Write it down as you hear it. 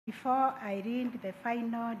Before I read the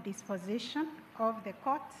final disposition of the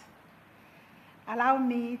court, allow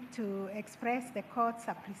me to express the court's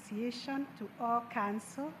appreciation to all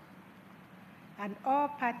counsel and all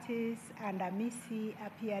parties and amici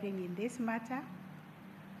appearing in this matter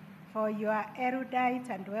for your erudite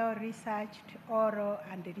and well-researched oral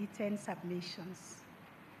and written submissions.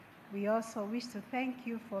 We also wish to thank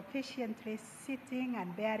you for patiently sitting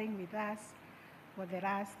and bearing with us for the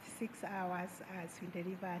last 6 hours as we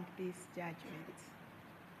delivered this judgment.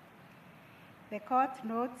 The court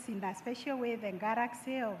notes in a special way the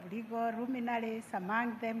galaxy of legal luminaries,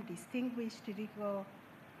 among them distinguished legal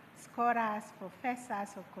scholars, professors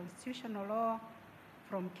of constitutional law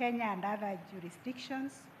from Kenya and other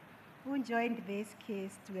jurisdictions who joined this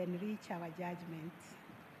case to enrich our judgment.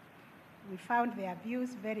 We found their views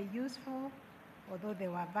very useful, although they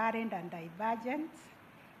were varied and divergent,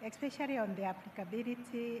 especially on the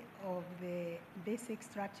applicability of the basic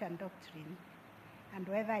structure and doctrine, and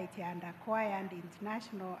whether it had acquired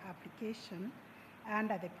international application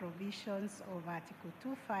under the provisions of Article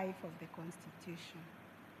 2.5 of the Constitution.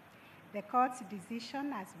 The court's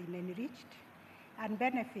decision has been enriched and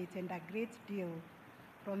benefited a great deal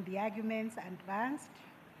from the arguments advanced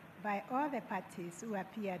by all the parties who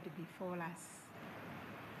appeared before us.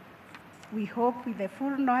 We hope with the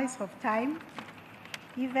full noise of time,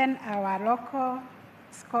 even our local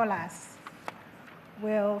scholars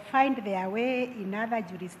will find their way in other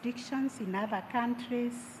jurisdictions, in other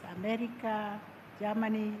countries, America,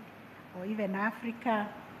 Germany, or even Africa,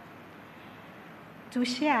 to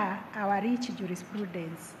share our rich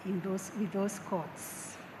jurisprudence with those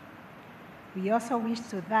courts. We also wish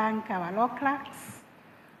to thank our law clerks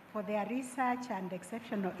for their research and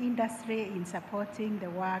exceptional industry in supporting the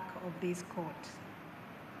work of this court.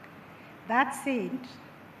 That said,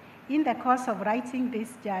 in the course of writing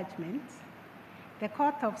this judgment, the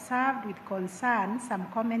court observed with concern some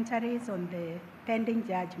commentaries on the pending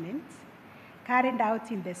judgment carried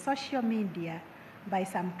out in the social media by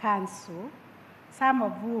some counsel, some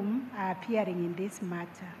of whom are appearing in this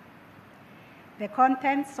matter. The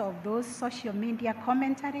contents of those social media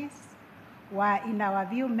commentaries were, in our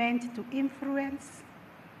view, meant to influence,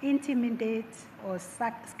 intimidate, or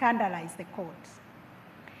scandalize the court.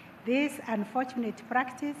 This unfortunate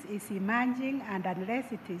practice is emerging, and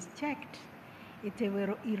unless it is checked, it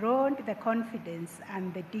will erode the confidence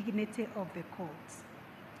and the dignity of the courts.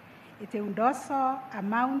 It would also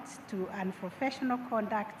amount to unprofessional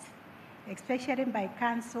conduct, especially by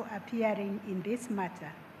counsel appearing in this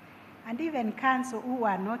matter, and even counsel who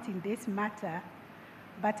are not in this matter,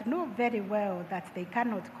 but know very well that they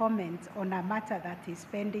cannot comment on a matter that is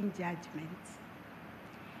pending judgment.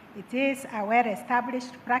 It is a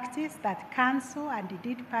well-established practice that counsel and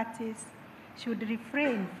indeed parties should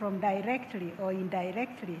refrain from directly or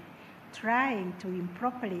indirectly trying to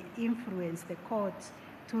improperly influence the court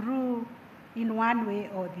to rule in one way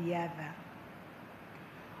or the other.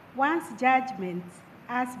 Once judgment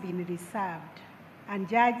has been reserved and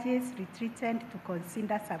judges retreated to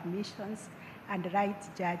consider submissions and write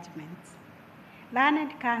judgment,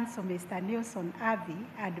 learned counsel Mr. Nelson Avi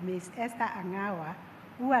and Ms. Esther Angawa,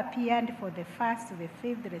 who appeared for the first to the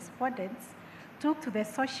fifth respondents, took to the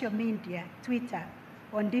social media, Twitter,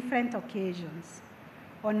 on different occasions.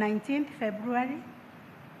 On 19th February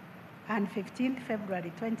and 15th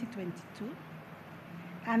February 2022,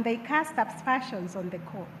 and they cast aspersions on the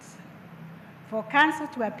court. For counsel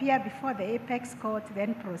to appear before the apex court,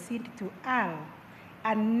 then proceed to hurl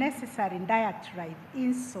unnecessary diatribe,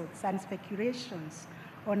 insults, and speculations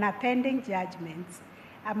on a pending judgment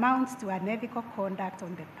amounts to unethical conduct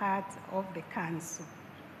on the part of the counsel.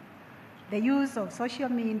 The use of social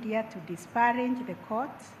media to disparage the court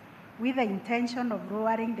with the intention of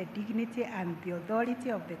lowering the dignity and the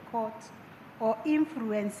authority of the court or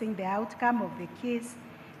influencing the outcome of the case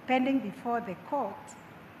pending before the court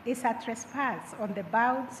is a trespass on the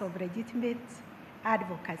bounds of legitimate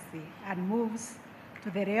advocacy and moves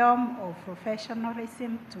to the realm of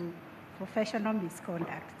professionalism to professional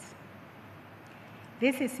misconduct.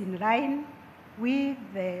 This is in line with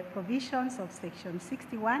the provisions of Section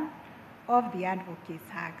 61 of the Advocates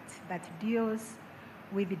Act that deals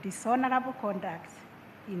with dishonorable conduct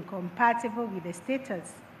incompatible with the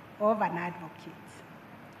status of an advocate.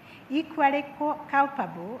 Equally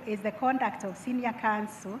culpable is the conduct of senior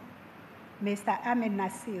counsel, Mr. Ahmed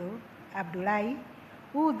Nasir Abdullahi,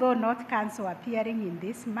 who, though not counsel appearing in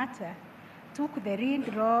this matter, took the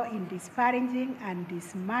lead role in disparaging and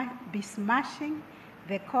besmirching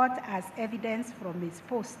the court as evidence from his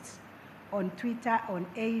posts on Twitter on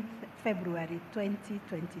 8th February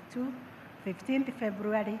 2022, 15th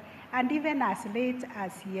February, and even as late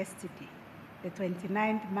as yesterday, the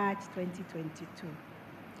 29th March 2022.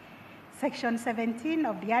 Section 17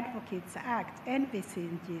 of the Advocates Act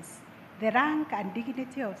envisages the rank and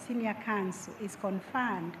dignity of senior counsel is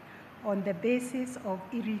conferred on the basis of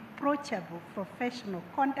irreproachable professional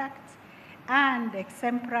conduct and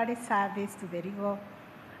exemplary service to the legal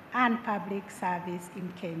and public service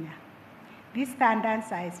in Kenya. These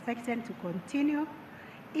standards are expected to continue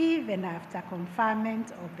even after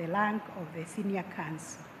conferment of the rank of the senior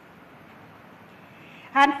counsel.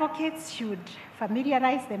 Advocates should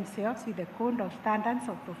familiarize themselves with the Code of Standards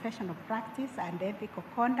of Professional Practice and Ethical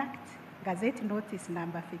Conduct, Gazette Notice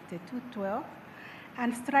number 5212,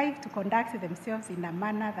 and strive to conduct themselves in a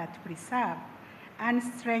manner that preserve and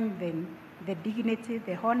strengthen the dignity,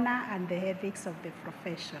 the honor, and the ethics of the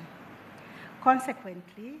profession.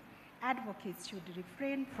 Consequently, advocates should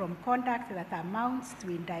refrain from conduct that amounts to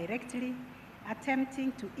indirectly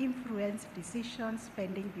attempting to influence decisions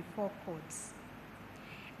pending before courts.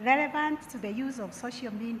 Relevant to the use of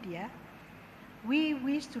social media, we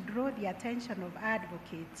wish to draw the attention of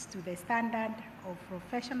advocates to the standard of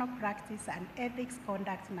professional practice and ethics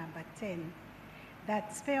conduct number 10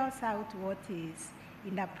 that spells out what is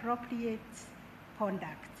inappropriate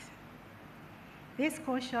conduct. This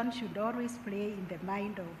caution should always play in the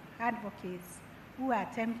mind of advocates who are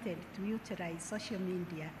tempted to utilize social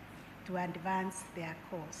media to advance their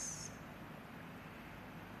cause.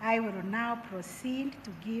 I will now proceed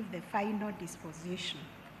to give the final disposition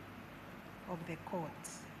of the court.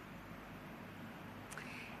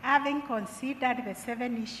 Having considered the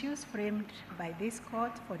 7 issues framed by this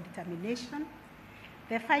court for determination,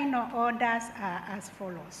 the final orders are as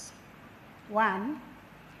follows. 1,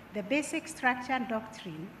 the basic structure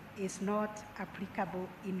doctrine is not applicable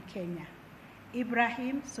in Kenya.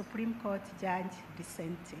 Ibrahim, Supreme Court Judge,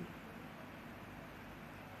 dissenting.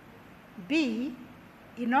 B,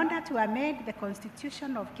 in order to amend the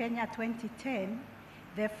Constitution of Kenya 2010,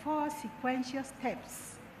 the 4 sequential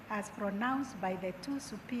steps as pronounced by the 2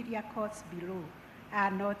 superior courts below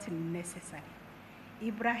are not necessary.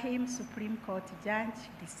 Ibrahim, Supreme Court Judge,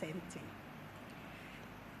 dissenting.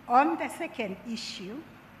 On the second issue,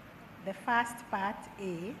 the first part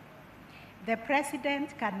A, the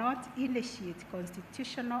President cannot initiate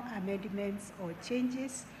constitutional amendments or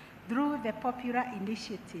changes through the popular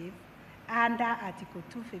initiative under Article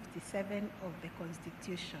 257 of the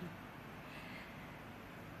Constitution.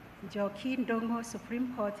 Joaquin Dongo,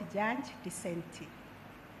 Supreme Court Judge, dissenting.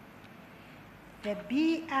 The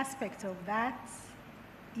B aspect of that,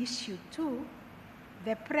 issue 2,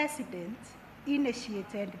 the President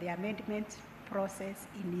initiated the amendment process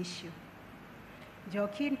in issue.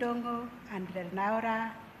 Joaquin Dongo and the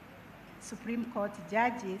Naura Supreme Court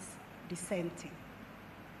judges dissenting.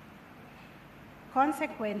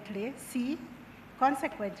 Consequently,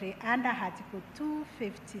 under Article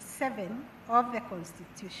 257 of the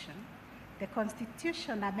Constitution, the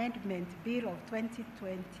Constitution Amendment Bill of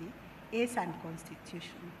 2020 is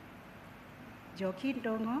unconstitutional. Joaquin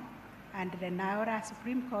Dongo and the Naura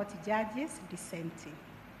Supreme Court judges dissenting.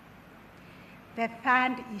 The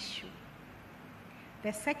third issue,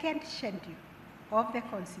 the second schedule of the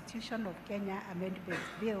Constitution of Kenya Amendment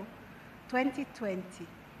Bill 2020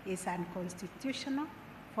 is unconstitutional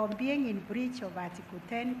for being in breach of Article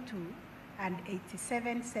 10.2 and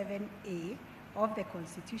 87.7a of the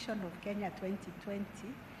Constitution of Kenya 2020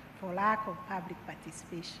 for lack of public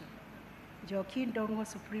participation. Joaquin Dongo,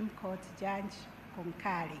 Supreme Court Judge,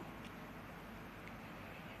 concurring.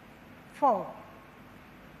 4,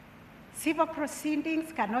 civil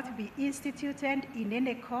proceedings cannot be instituted in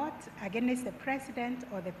any court against the President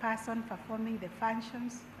or the person performing the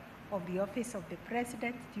functions of the office of the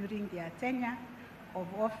President during their tenure of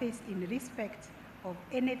office in respect of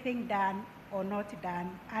anything done or not done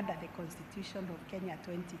under the Constitution of Kenya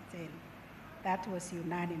 2010. That was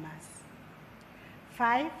unanimous.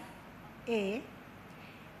 5A,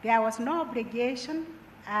 there was no obligation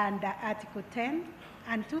under Article 10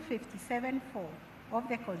 and 257.4 of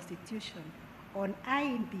the Constitution on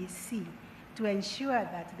IEBC to ensure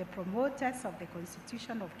that the promoters of the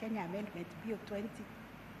Constitution of Kenya Amendment Bill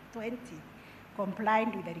 2020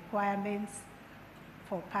 complied with the requirements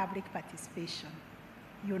for public participation.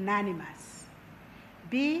 Unanimous.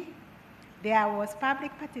 B, there was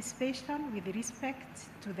public participation with respect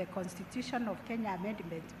to the Constitution of Kenya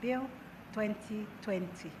Amendment Bill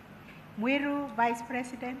 2020. Mwiru, Vice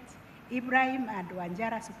President, Ibrahim and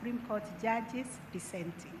Wanjara Supreme Court judges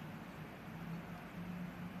dissenting.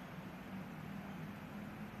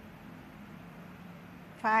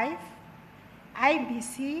 Five,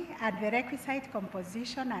 IBC had the requisite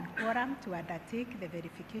composition and quorum to undertake the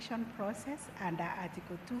verification process under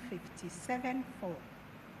Article 257(4).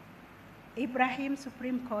 Ibrahim,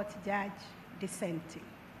 Supreme Court Judge, dissenting.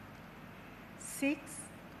 7,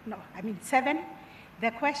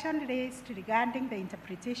 the question raised regarding the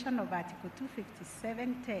interpretation of Article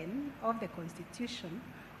 257(10) of the Constitution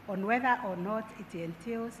on whether or not it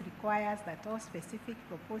requires that all specific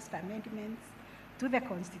proposed amendments to the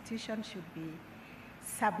Constitution should be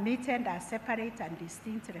submitted as separate and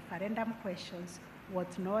distinct referendum questions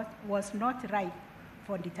was not ripe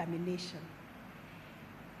for determination.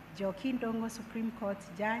 Joaquin Dongo, Supreme Court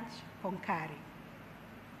Judge, concurring.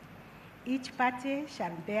 Each party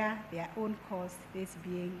shall bear their own cost, this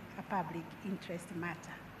being a public interest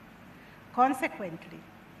matter. Consequently,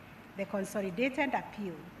 the consolidated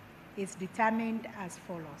appeal is determined as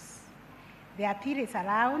follows. The appeal is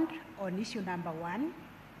allowed on issue number 1.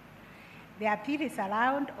 The appeal is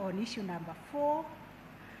allowed on issue number 4.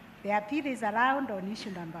 The appeal is allowed on issue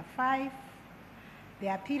number 5. The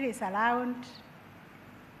appeal is allowed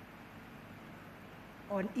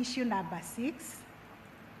on issue number 6.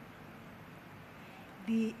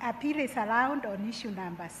 The appeal is allowed on issue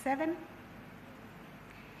number 7.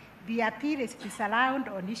 The appeal is disallowed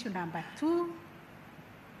on issue number 2.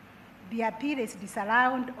 The appeal is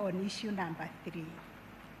disallowed on issue number 3.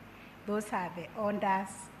 Those are the orders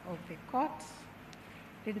of the court.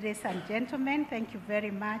 Ladies and gentlemen, thank you very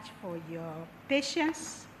much for your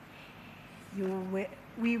patience.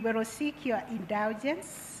 We will seek your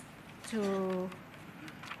indulgence to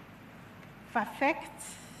perfect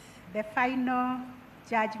the final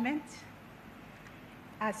judgment.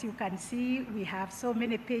 As you can see, we have so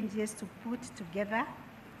many pages to put together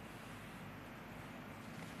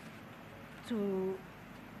to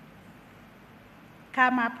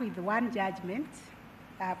come up with one judgment.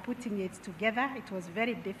 Putting it together, it was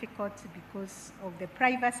very difficult because of the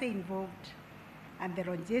privacy involved and the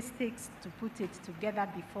logistics to put it together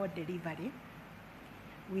before delivery.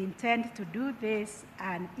 We intend to do this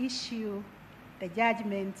and issue the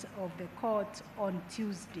judgment of the court on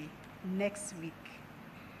Tuesday next week.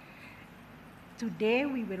 Today,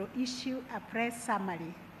 we will issue a press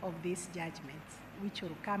summary of this judgment, which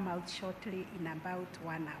will come out shortly in about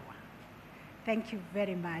 1 hour. Thank you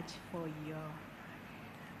very much for your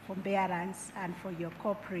forbearance and for your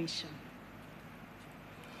cooperation.